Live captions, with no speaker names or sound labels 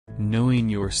Knowing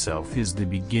yourself is the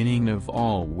beginning of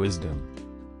all wisdom.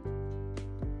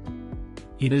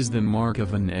 It is the mark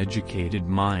of an educated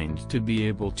mind to be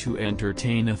able to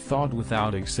entertain a thought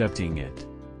without accepting it.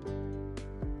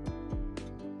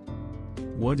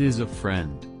 What is a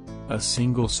friend? A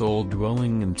single soul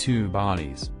dwelling in two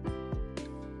bodies.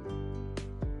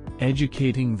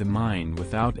 Educating the mind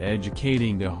without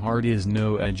educating the heart is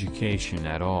no education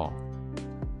at all.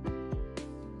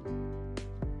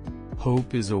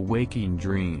 Hope is a waking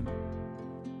dream.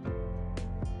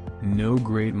 No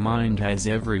great mind has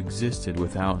ever existed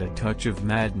without a touch of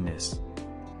madness.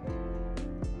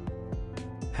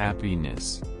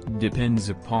 Happiness depends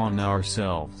upon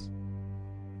ourselves.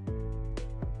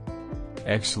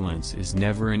 Excellence is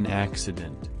never an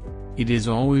accident. It is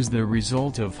always the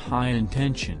result of high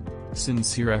intention,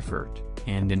 sincere effort,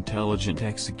 and intelligent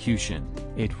execution.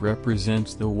 It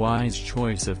represents the wise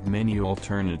choice of many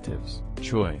alternatives.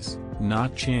 Choice,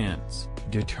 not chance,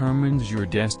 determines your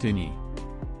destiny.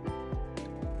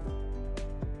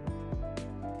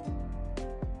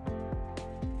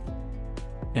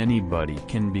 Anybody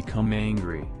can become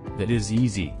angry, that is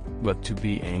easy, but to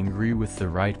be angry with the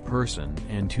right person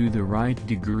and to the right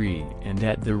degree and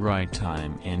at the right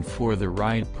time and for the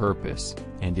right purpose,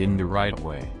 and in the right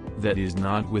way, that is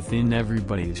not within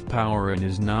everybody's power and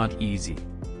is not easy.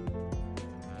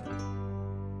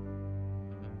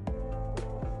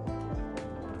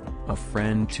 A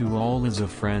friend to all is a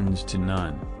friend to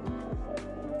none.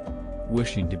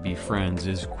 Wishing to be friends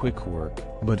is quick work,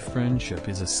 but friendship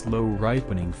is a slow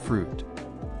ripening fruit.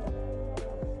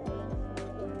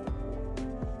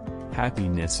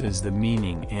 Happiness is the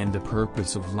meaning and the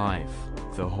purpose of life,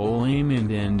 the whole aim and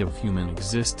end of human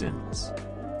existence.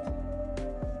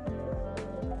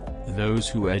 Those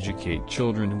who educate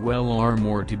children well are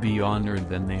more to be honored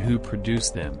than they who produce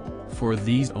them, for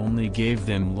these only gave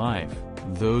them life,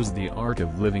 those the art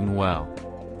of living well.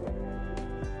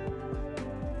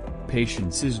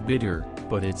 Patience is bitter,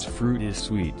 but its fruit is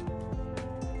sweet.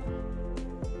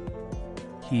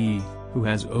 He who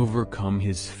has overcome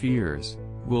his fears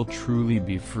will truly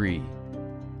be free.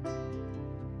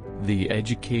 The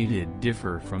educated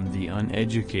differ from the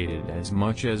uneducated as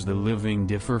much as the living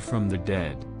differ from the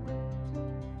dead.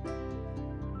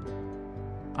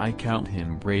 I count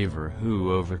him braver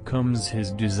who overcomes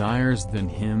his desires than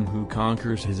him who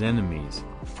conquers his enemies,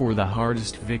 for the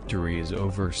hardest victory is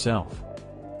over self.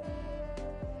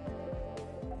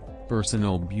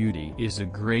 Personal beauty is a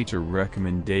greater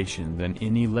recommendation than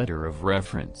any letter of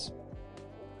reference.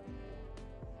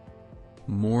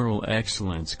 Moral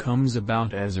excellence comes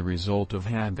about as a result of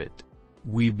habit.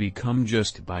 We become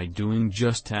just by doing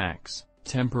just acts,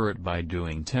 temperate by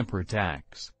doing temperate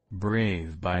acts,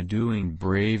 brave by doing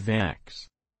brave acts.